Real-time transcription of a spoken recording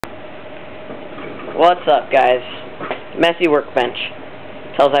What's up, guys? Messy workbench.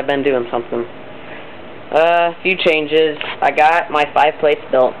 Tells I've been doing something. A few changes. I got my 5 plates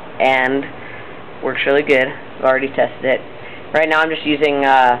built and works really good. I've already tested it. Right now I'm just using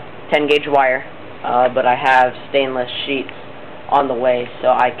 10 gauge wire, but I have stainless sheets on the way so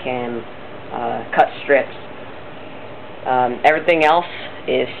I can cut strips. Everything else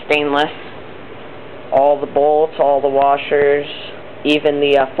is stainless. All the bolts, all the washers, even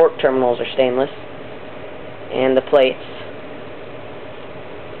the fork terminals are stainless. And the plates.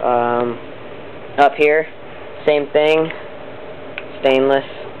 Up here, same thing, stainless,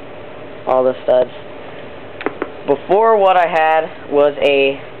 all the studs. Before, what I had was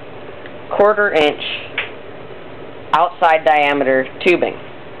a 1/4 inch outside diameter tubing,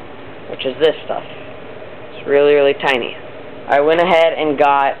 which is this stuff. It's really, really tiny. I went ahead and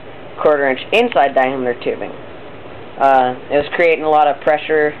got 1/4 inch inside diameter tubing. It was creating a lot of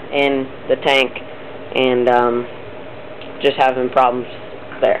pressure in the tank and just having problems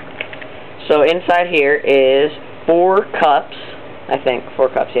there. So inside here is 4 cups, I think, 4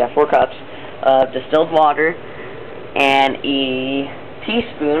 cups, yeah, 4 cups of distilled water and a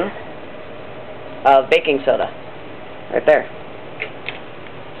teaspoon of baking soda, right there.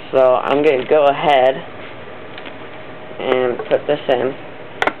 So I'm going to go ahead and put this in.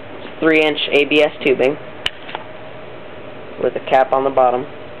 It's 3-inch ABS tubing with a cap on the bottom.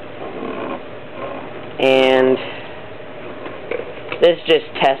 And this is just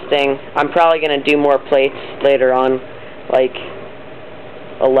testing. I'm probably going to do more plates later on, like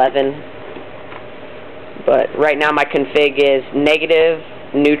 11. But right now my config is negative,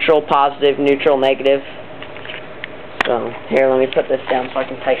 neutral, positive, neutral, negative. So here, let me put this down so I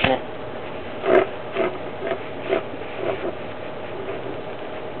can tighten it.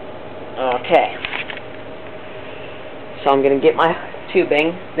 Okay. So I'm going to get my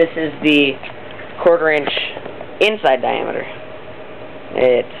tubing. This is the 1/4 inch inside diameter.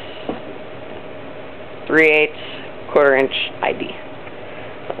 It's 3/8, 1/4 inch ID.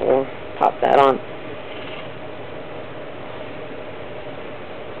 So we'll pop that on.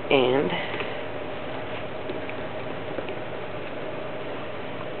 And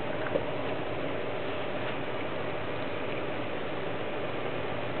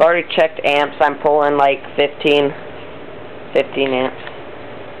I've already checked amps. I'm pulling like 15 amps.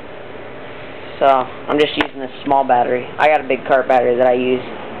 So I'm just using this small battery. I got a big cart battery that I use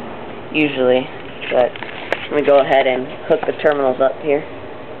usually, but let me go ahead and hook the terminals up here.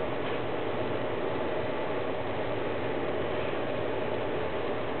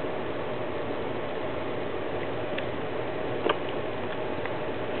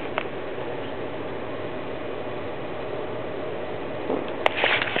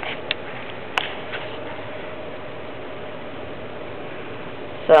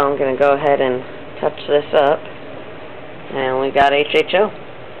 So I'm going to go ahead and touch this up, and we got HHO.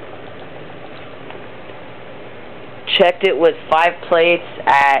 Checked it with 5 plates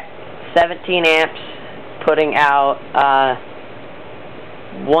at 17 amps, putting out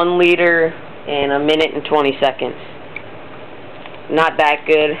 1 liter in 1 minute and 20 seconds. Not that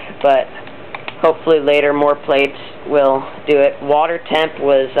good, but hopefully later more plates will do it. Water temp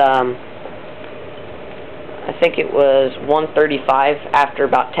was I think it was 135 after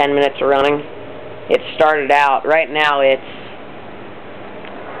about 10 minutes of running. It started out, right now it's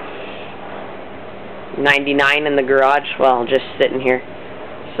 99 in the garage, well, just sitting here.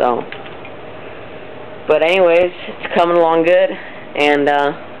 So, but anyways, it's coming along good, and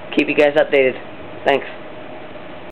keep you guys updated. Thanks.